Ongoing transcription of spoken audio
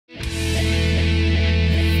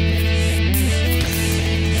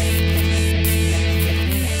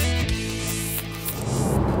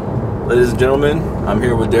Ladies and gentlemen, I'm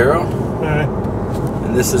here with Daryl. Alright.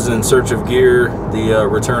 And this is In Search of Gear, the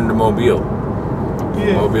Return to Mobile.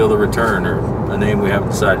 Yeah. Mobile the Return, or a name we haven't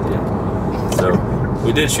decided yet. So,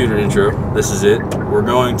 we did shoot an intro. This is it. We're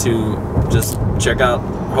going to just check out,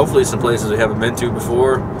 hopefully, some places we haven't been to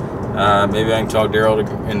before. Maybe I can talk Daryl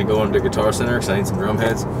into going to Guitar Center because I need some drum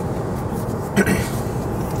heads.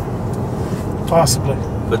 Possibly.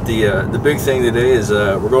 But the big thing today is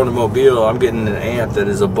we're going to Mobile. I'm getting an amp that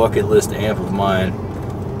is a bucket list amp of mine.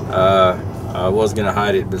 I was going to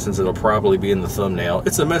hide it, but since it'll probably be in the thumbnail,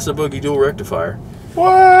 it's a Mesa Boogie dual rectifier. What?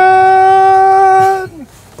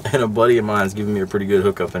 And a buddy of mine's giving me a pretty good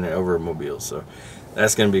hookup in it over at Mobile, so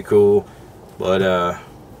that's going to be cool. But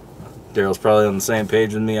Daryl's probably on the same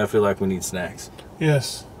page with me. I feel like we need snacks.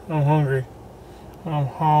 Yes, I'm hungry. I'm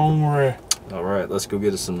hungry. All right, let's go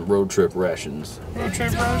get us some road trip rations. Road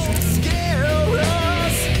trip rations. We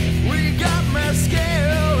got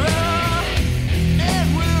mascara,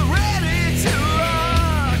 and we're ready to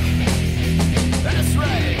rock. That's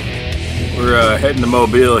right. We're heading to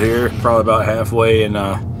Mobile here, probably about halfway, and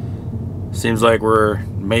seems like we're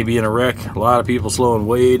maybe in a wreck. A lot of people slowing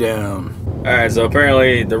way down. All right, so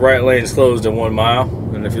apparently the right lane's closed in 1 mile,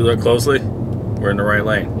 and if you look closely, we're in the right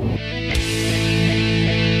lane.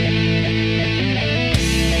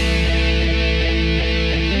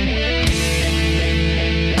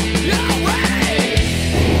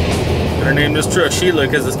 I named this truck Sheila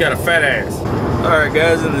because it's got a fat ass. Alright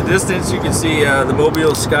guys, in the distance you can see the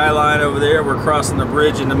Mobile skyline over there. We're crossing the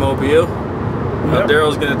bridge into Mobile. Yep.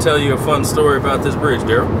 Daryl's going to tell you a fun story about this bridge,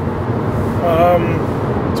 Daryl.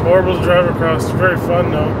 It's horrible to drive across. It's very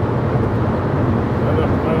fun though.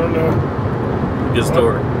 I don't know. Good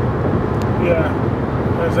story. Yeah,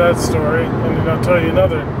 there's that story, and then I'll tell you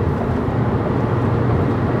another.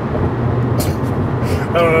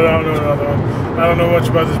 I don't know another one. I don't know much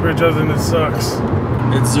about this bridge other than it sucks.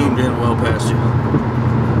 It's zoomed in well past you.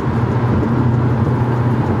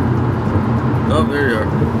 Oh, there you are.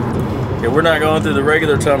 Okay, we're not going through the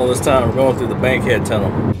regular tunnel this time. We're going through the Bankhead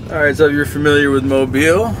Tunnel. Alright, so if you're familiar with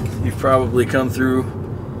Mobile, you've probably come through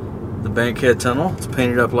the Bankhead Tunnel. It's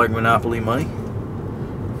painted up like Monopoly money.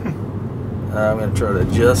 I'm going to try to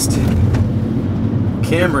adjust the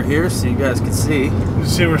camera here so you guys can see. You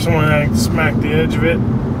see where someone had smacked the edge of it?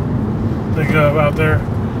 Like out there,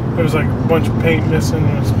 there was like a bunch of paint missing.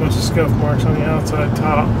 There was a bunch of scuff marks on the outside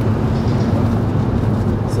top.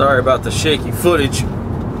 Sorry about the shaky footage.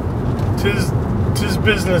 Tis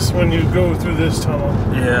business when you go through this tunnel.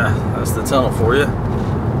 Yeah, that's the tunnel for you.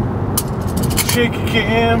 Shaky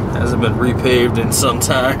cam. Hasn't been repaved in some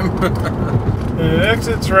time. And it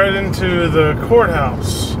exits right into the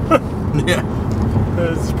courthouse. Yeah.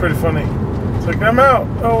 It's pretty funny. It's like, I'm out.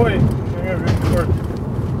 Oh wait, I gotta go to court.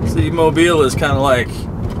 See, Mobile is kind of like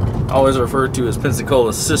always referred to as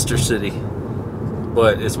Pensacola's sister city,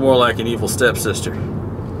 but it's more like an evil stepsister.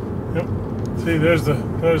 Yep. See, there's the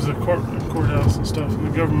courthouse and stuff in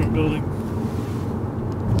the government building.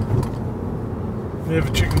 They have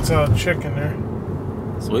a chicken salad chicken there.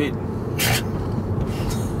 Sweet. I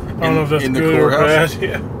don't know if that's in the good or courthouse? bad.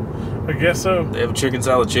 Yeah, I guess so. They have a chicken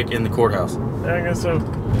salad chick in the courthouse. Yeah, I guess so.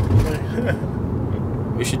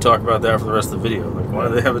 We should talk about that for the rest of the video. Like, why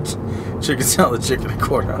do they have a chicken salad chick in the I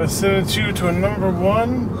courthouse? sent you to a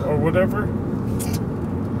 #1 or whatever.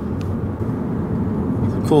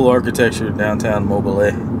 Cool architecture downtown Mobile.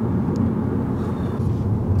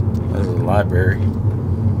 There's a library.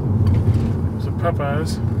 It's a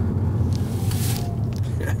Popeyes.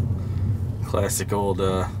 Yeah. Classic old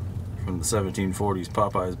from the 1740s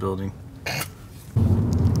Popeyes building.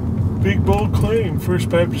 Big bold claim, First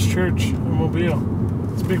Baptist Church in Mobile.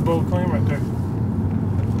 It's a big bold claim right there.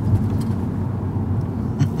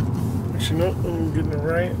 Actually, no, I'm getting it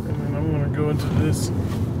right, and then I'm going to go into this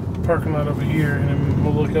parking lot over here, and then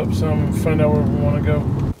we'll look up some and find out where we want to go.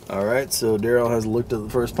 Alright, so Daryl has looked at the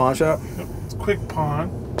first pawn shop. It's Quick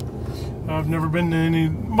Pawn. I've never been to any.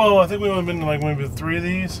 Well, I think we've only been to like maybe 3 of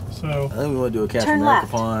these. So I think we want to do a Cash Turn America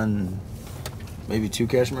left. pawn, maybe 2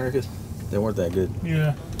 Cash Americas. They weren't that good.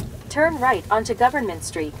 yeah, Turn right onto Government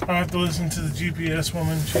Street. I have to listen to the GPS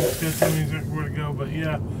woman. She's going to tell me exactly where to go. But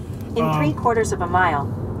yeah, In 3/4 of a mile,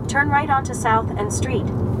 turn right onto South and Street.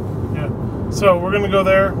 yeah. So we're gonna go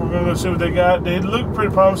there. We're gonna go see what they got. They look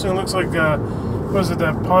pretty promising. It looks like what is it?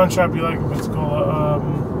 That pawn shop you like? What's it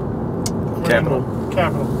called? Capital.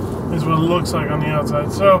 Capital is what it looks like on the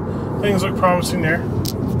outside. So things look promising there.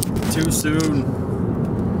 Too soon.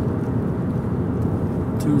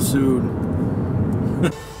 Too soon.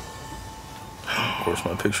 Of course,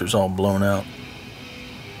 my picture's all blown out.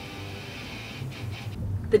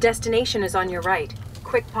 The destination is on your right.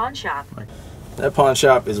 quick pawn shop. That pawn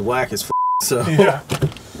shop is whack as f. So Yeah.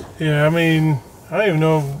 Yeah, I mean, I don't even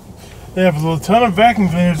know if they have a ton of vacuum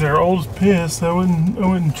cleaners that are old as piss. I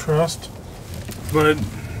wouldn't trust. But they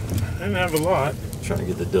didn't have a lot. trying to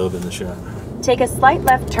get the dub in the shot. Take a slight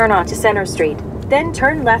left turn onto Center Street, then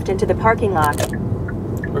turn left into the parking lot.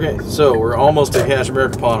 Okay, so we're almost at Cash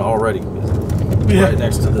America Pawn already. Yeah. Right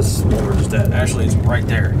next to this where we're just at. Actually, it's right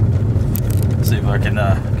there. Let's see if I can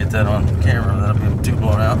get that on camera without being too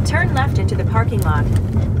blown out. Turn left into the parking lot.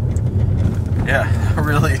 Yeah,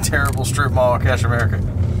 really terrible strip mall at Cash America.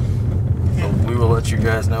 So we will let you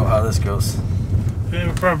guys know how this goes. Yeah,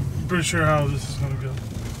 we're probably pretty sure how this is going to go.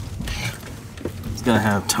 It's gonna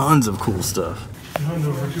have tons of cool stuff.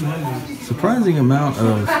 200. Surprising amount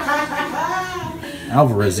of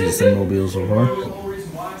Alvarez's in Mobile so far.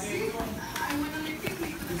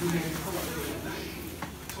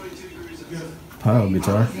 Pile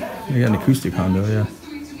guitar. They got an acoustic Hondo, yeah.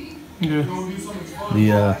 Yeah.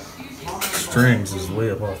 The strings is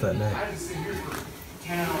way up off that neck.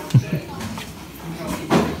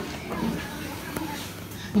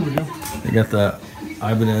 Here we go. They got the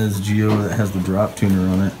Ibanez Geo that has the drop tuner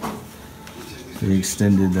on it. The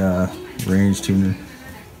extended range tuner.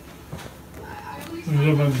 What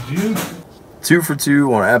about the Geo? 2 for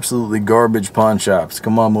 2 on absolutely garbage pawn shops.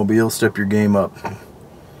 Come on, Mobile, step your game up.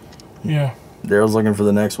 Yeah. Daryl's looking for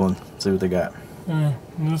the next one. See what they got. And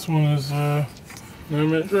this one is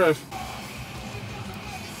 9-minute drive.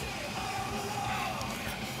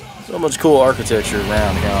 So much cool architecture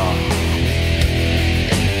around here.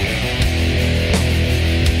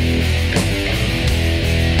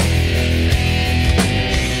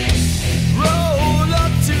 Roll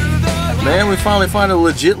up to the Man, we finally find a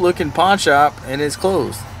legit looking pawn shop and it's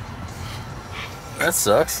closed. That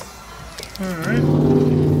sucks. Alright.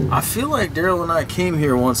 I feel like Daryl and I came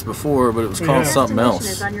here once before, but it was called Yeah. something Destination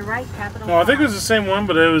else. is on your right, Capitol No, I think it Mall. was the same one,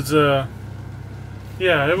 but it was,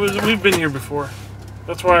 yeah, it was, we've been here before.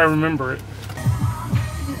 That's why I remember it.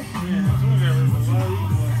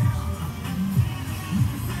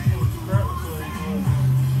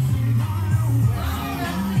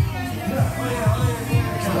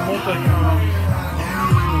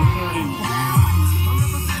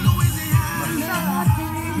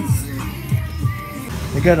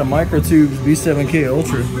 They got a Microtubes B7K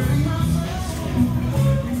Ultra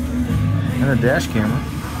and a dash camera.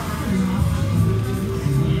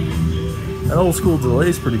 That old school delay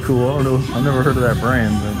is pretty cool. I don't know. I've never heard of that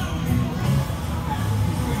brand, but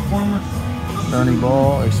Donny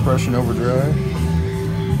Ball Expression Overdrive.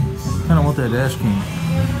 Kind of want that dash cam.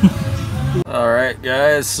 All right,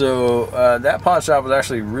 guys. So that pawn shop was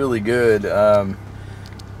actually really good.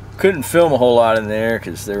 Couldn't film a whole lot in there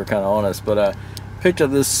because they were kind of on us, but picked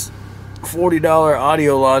up this $40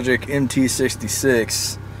 Audiologic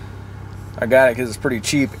MT66. I got it because it's pretty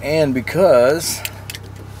cheap and because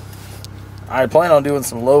I plan on doing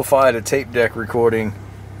some lo-fi to tape deck recording,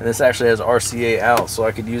 and this actually has RCA out, so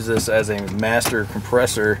I could use this as a master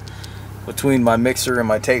compressor between my mixer and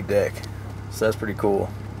my tape deck. So that's pretty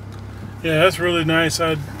cool. Yeah, that's really nice.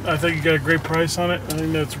 I think you got a great price on it. I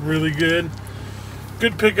think that's really good.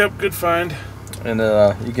 Good pickup, good find. And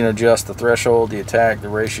you can adjust the threshold, the attack, the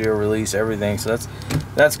ratio, release, everything. So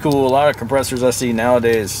that's cool. A lot of compressors I see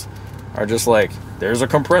nowadays are just like, there's a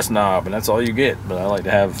compress knob and that's all you get. But I like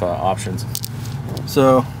to have options.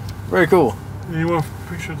 So very cool. You want a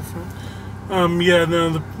picture of the phone? Yeah, no,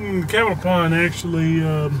 the Capitol Pawn actually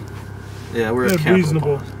Yeah, we're at had Capitol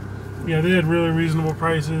reasonable. Pawn. Yeah, they had really reasonable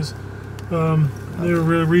prices. They were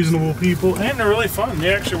really reasonable people, and they're really fun.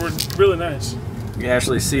 They actually were really nice. You can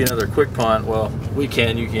actually see another quick pawn. Well, we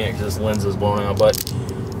can. You can't because this lens is blowing out. But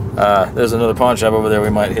there's another pawn shop over there we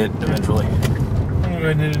might hit eventually. I'm gonna go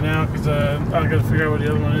ahead and hit it now because I gotta figure out what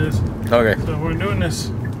the other one is. Okay. So we're doing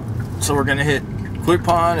this. So we're gonna hit quick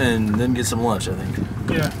pawn and then get some lunch, I think.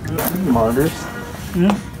 Yeah. Monitors.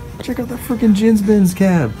 Yeah. Check out that freaking Jins Benz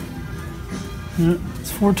cab. Yeah.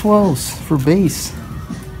 It's 412s for bass.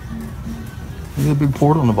 Look at the big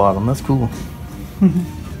port on the bottom. That's cool.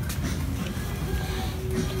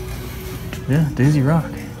 Yeah, Daisy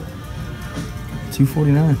Rock.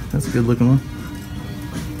 249. That's a good looking one.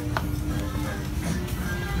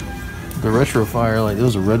 The Retro Fire, like there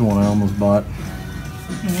was a red one I almost bought.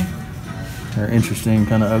 They're interesting,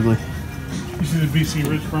 kind of ugly. You see the BC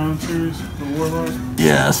Rich Brown series, the Warlock?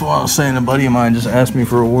 Yeah, that's what I was saying. A buddy of mine just asked me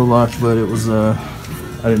for a Warlock, but it was I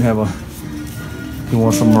didn't have a. He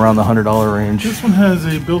wants something around the $100 range. This one has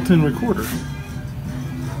a built-in recorder.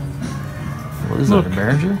 What is Look. that? A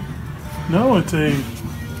Behringer? No, it's a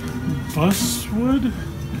Buswood.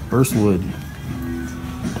 Burstwood.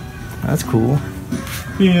 That's cool.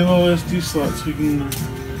 Yeah, a little SD slot so you can.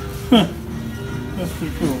 That's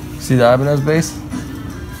pretty cool. See the Ibanez base?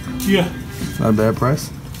 Yeah. Not a bad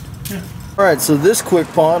price. Yeah. Alright, so this quick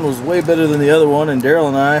pawn was way better than the other one, and Daryl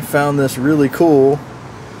and I found this really cool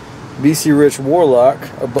BC Rich Warlock.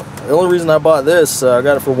 The only reason I bought this, I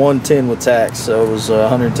got it for $110 with tax, so it was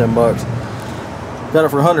 $110 bucks. Got it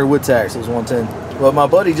for $100 with tax, it was $110. But my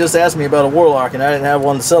buddy just asked me about a Warlock, and I didn't have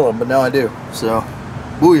one to sell him, but now I do. So,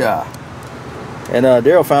 booyah. And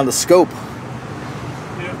Daryl found a scope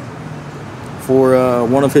for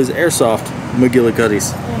one of his airsoft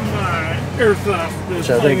McGillicuddies. Airsoft. Which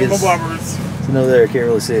I think is over there. I can't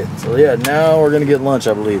really see it. So yeah, now we're gonna get lunch,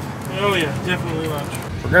 I believe. Oh yeah, definitely lunch.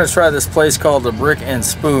 We're gonna try this place called the Brick and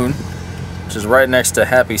Spoon, which is right next to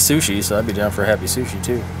Happy Sushi. So I'd be down for Happy Sushi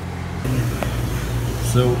too.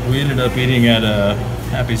 So we ended up eating at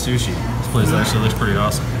Happy Sushi. This place actually looks pretty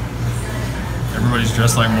awesome. Everybody's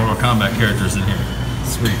dressed like Mortal Kombat characters in here.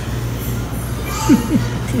 Sweet.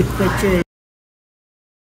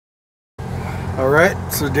 Alright,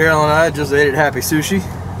 so Daryl and I just ate at Happy Sushi.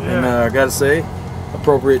 Yeah. And I gotta say,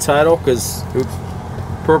 appropriate title, because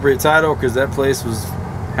that place was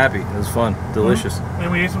happy. It was fun, delicious. And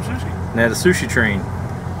we ate some sushi. And they had a sushi train.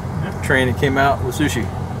 Yep. Train that came out with sushi.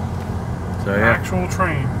 So yeah. Actual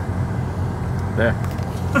train. There.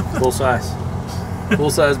 Full size. Full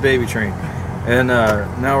size baby train. And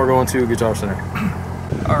now we're going to Guitar Center.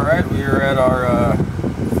 Alright, we are at our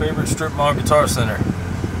favorite strip mall Guitar Center.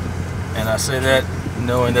 And I say that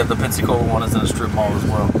knowing that the Pensacola one is in a strip mall as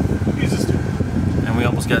well. And we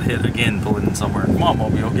almost got hit again pulling in somewhere. Come on,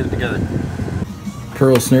 Mobile, get it together.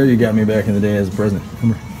 Pearl snare you got me back in the day as a present.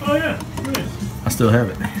 Remember? Oh yeah, really? I still have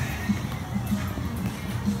it.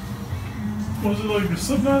 Was it like the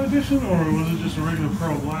Slipknot edition, or was it just a regular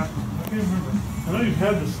Pearl black one? I can't remember. I know you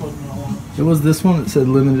had the Slipknot one. It was this one that said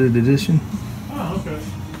limited edition. Oh, okay.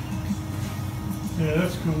 Yeah,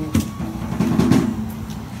 that's cool.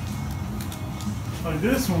 Like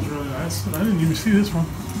this one's really nice. I didn't even see this one.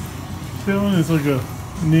 That one is like a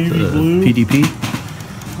navy blue. PDP?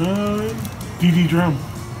 DD drum.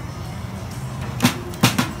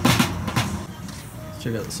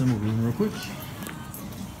 Check out the cymbal room real quick.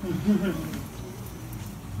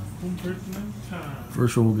 One person at a time.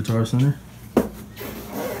 Virtual Guitar Center.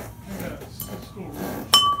 Yes, let's go.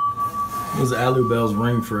 Those Alu bells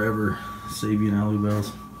ring forever. Sabian Alu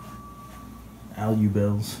bells. Alu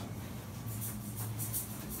bells.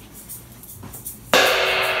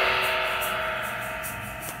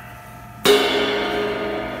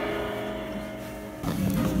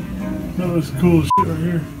 That was cool shit right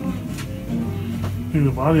here. Look at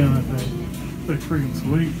the body on that thing. It's like freaking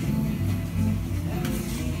sweet.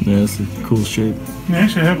 Yeah, it's a cool shape. They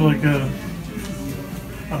actually have like a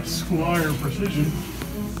Squire Precision.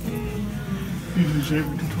 Usually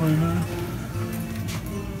shaped to 29.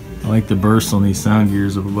 I like the bursts on these sound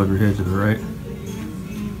gears up above your head to the right.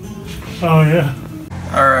 Oh yeah.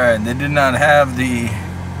 Alright, they did not have the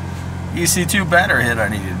EC2 battery head I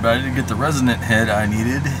needed, but I did get the resonant head I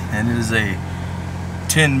needed, and it is a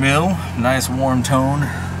 10 mil, nice warm tone,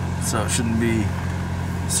 so it shouldn't be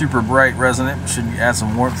super bright resonant, should add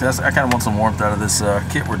some warmth. I kind of want some warmth out of this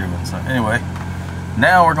kit we're doing. So anyway,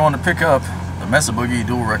 now we're going to pick up the Mesa Boogie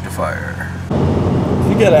dual rectifier. If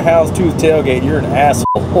you got a houndstooth tailgate, you're an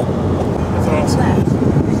asshole. That's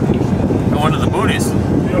awesome. Going to the boonies.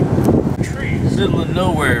 Yep. Trees. Middle of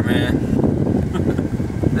nowhere, man.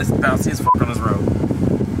 It's bouncy as fuck on this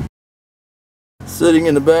road. Sitting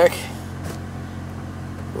in the back,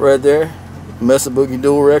 right there, Mesa Boogie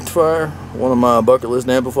dual rectifier, one of my bucket list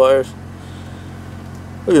amplifiers.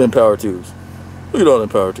 Look at them power tubes. Look at all them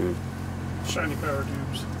power tubes. Shiny power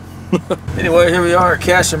tubes. Anyway, here we are at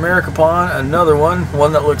Cash America Pawn, another one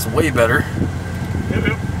that looks way better.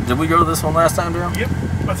 Yep. Did we go to this one last time, Daryl? Yep.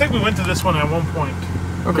 I think we went to this one at one point.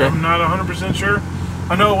 Okay. I'm not 100% sure.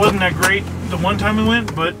 I know it wasn't that great the one time we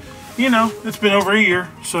went, but you know, it's been over a year,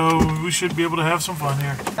 so we should be able to have some fun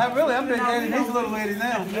here. Not really, I've been dating these little ladies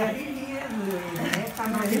now.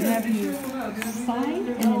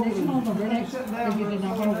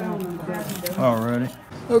 Alrighty.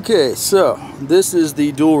 Okay, so this is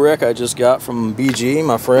the dual rec I just got from BG,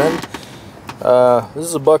 my friend. This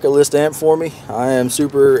is a bucket list amp for me. I am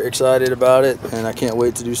super excited about it, and I can't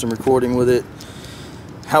wait to do some recording with it.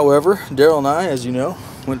 However, Daryl and I, as you know,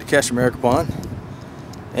 went to Cash America Pawn,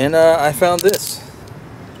 and I found this.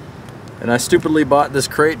 And I stupidly bought this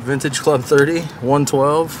crate, Vintage Club 30,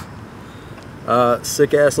 112.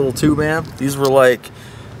 Sick ass little tube amp. These were like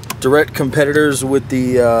direct competitors with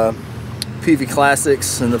the PV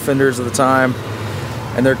Classics and the Fenders of the time.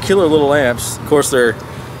 And they're killer little amps. Of course, they're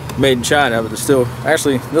made in China, but it's still,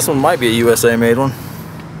 actually, this one might be a USA made one.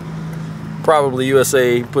 Probably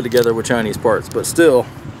USA put together with Chinese parts, but still,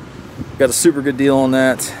 got a super good deal on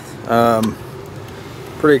that.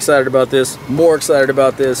 Pretty excited about this. More excited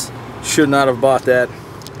about this. Should not have bought that.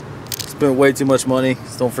 Spent way too much money.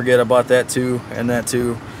 So don't forget I bought that too, and that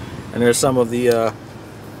too. And there's some of the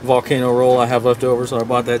volcano roll I have left over, so I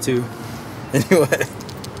bought that too. Anyway,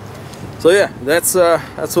 so yeah, that's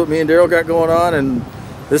what me and Daryl got going on, and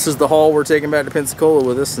this is the haul we're taking back to Pensacola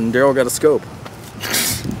with us. And Daryl got a scope.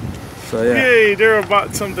 So yeah. Yay, Daryl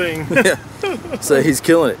bought something. Yeah. So he's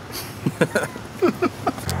killing it.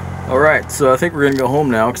 All right, so I think we're gonna go home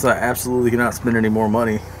now because I absolutely cannot spend any more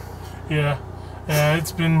money. Yeah,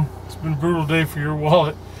 it's been a brutal day for your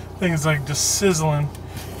wallet. Things like just sizzling.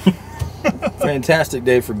 Fantastic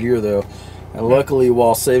day for gear though, and luckily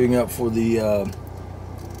while saving up for the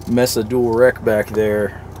Mesa dual rec back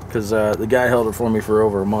there, because the guy held it for me for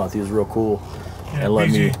over a month. He was real cool, Yeah, and let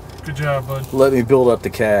BG, me good job, bud. let me build up the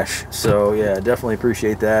cash. So yeah, definitely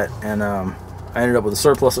appreciate that. And I ended up with a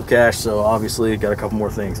surplus of cash, so obviously got a couple more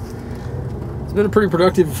things. It's been a pretty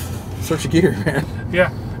productive search of gear, man. Yeah,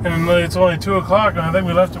 and it's only 2 o'clock, and I think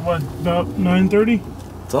we left at what, about 9:30.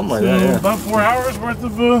 Something like So that. Yeah. about 4 hours worth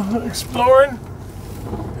of exploring,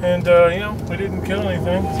 and you know, we didn't kill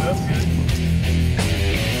anything, so that's good.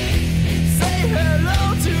 Say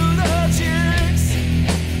hello to the chicks.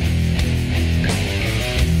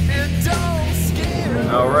 It don't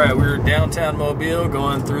scare. All right, we're downtown Mobile,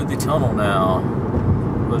 going through the tunnel now.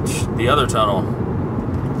 The other tunnel.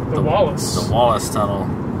 The Wallace. The Wallace Tunnel.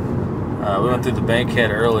 We went through the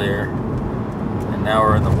Bankhead earlier, and now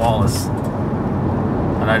we're in the Wallace.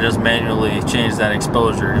 And I just manually changed that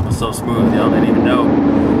exposure. It was so smooth, y'all didn't even know.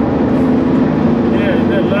 Yeah,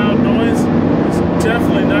 that loud noise is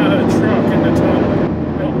definitely not a truck in the tunnel.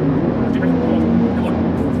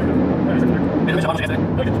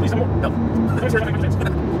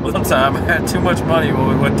 One time I had too much money when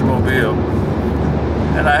we went to Mobile,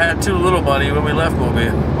 and I had too little money when we left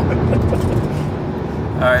Mobile.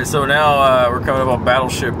 Alright, so now we're coming up on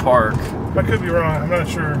Battleship Park. I could be wrong, I'm not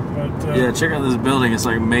sure, but Yeah, check out this building. It's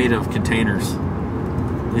like made of containers.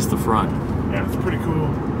 At least the front. yeah, it's pretty cool.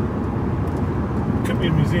 Could be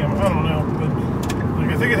a museum, I don't know, but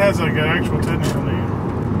like I think it has like an actual technical name.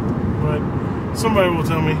 But somebody will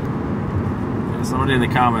tell me. Yeah, somebody in the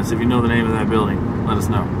comments, if you know the name of that building, let us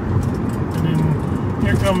know. And then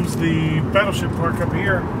here comes the Battleship Park up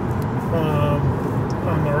here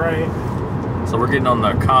on the right. So we're getting on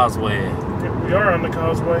the causeway. Yep, we are on the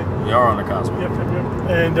causeway. We are on the causeway. Yep.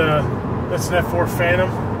 And that's an F-4 Phantom.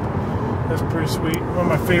 That's pretty sweet.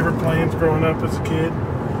 One of my favorite planes growing up as a kid.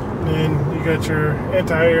 And then you got your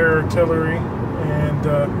anti-air artillery and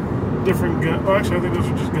different guns. Well, actually, I think those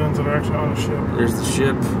are just guns that are actually on a ship. There's the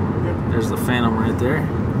ship. Yep. There's the Phantom right there.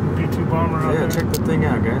 B-2 bomber out Yeah, there. check the thing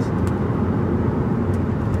out, guys.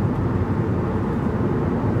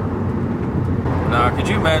 Now, could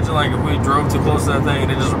you imagine, like, if we drove too close to that thing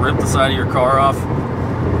and it just ripped the side of your car off?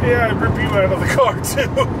 Yeah, I'd rip you out of the car, too.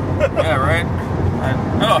 Yeah, right?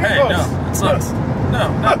 Oh, hey, close. no, it sucks.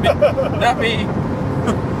 No, not me. Not me.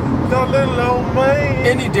 That little old man.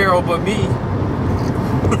 Any Daryl but me.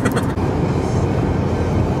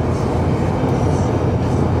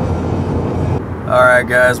 Alright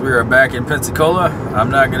guys, we are back in Pensacola.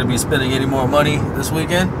 I'm not going to be spending any more money this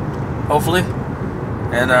weekend, hopefully.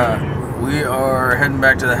 And we are heading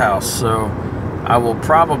back to the house. So I will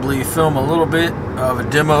probably film a little bit of a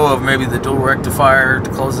demo of maybe the dual rectifier to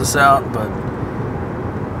close this out. But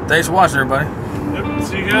thanks for watching, everybody. Yep,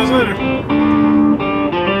 see you guys later.